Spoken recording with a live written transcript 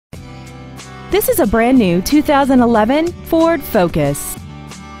This is a brand new 2011 Ford Focus.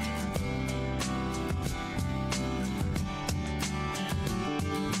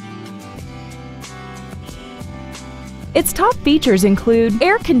 Its top features include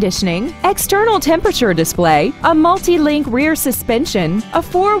air conditioning, external temperature display, a multi-link rear suspension, a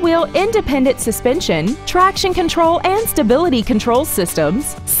four-wheel independent suspension, traction control and stability control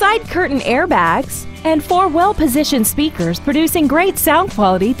systems, side curtain airbags, and four well-positioned speakers producing great sound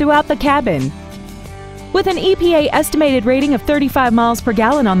quality throughout the cabin. With an EPA estimated rating of 35 miles per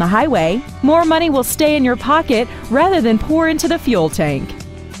gallon on the highway, more money will stay in your pocket rather than pour into the fuel tank.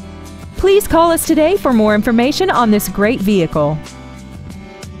 Please call us today for more information on this great vehicle.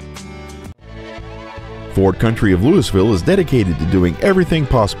 Ford Country of Lewisville is dedicated to doing everything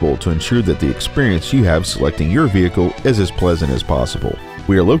possible to ensure that the experience you have selecting your vehicle is as pleasant as possible.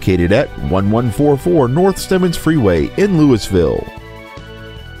 We are located at 1144 North Stemmons Freeway in Lewisville.